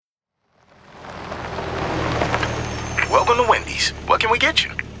Welcome to Wendy's. What can we get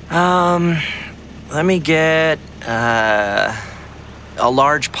you? Let me get, a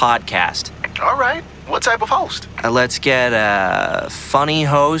large podcast. All right. What type of host? Let's get a funny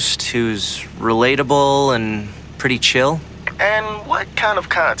host who's relatable and pretty chill. And what kind of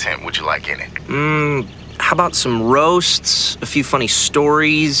content would you like in it? How about some roasts, a few funny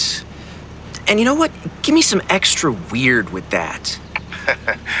stories? And you know what? Give me some extra weird with that.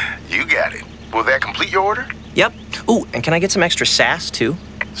 You got it. Will that complete your order? Yep. Ooh, and can I get some extra sass, too?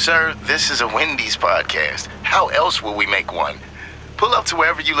 Sir, this is a Wendy's podcast. How else will we make one? Pull up to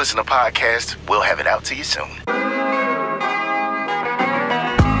wherever you listen to podcasts. We'll have it out to you soon.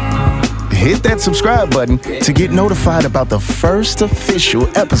 Hit that subscribe button to get notified about the first official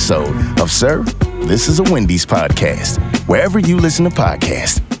episode of Sir, This is a Wendy's podcast, wherever you listen to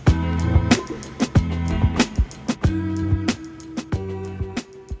podcasts.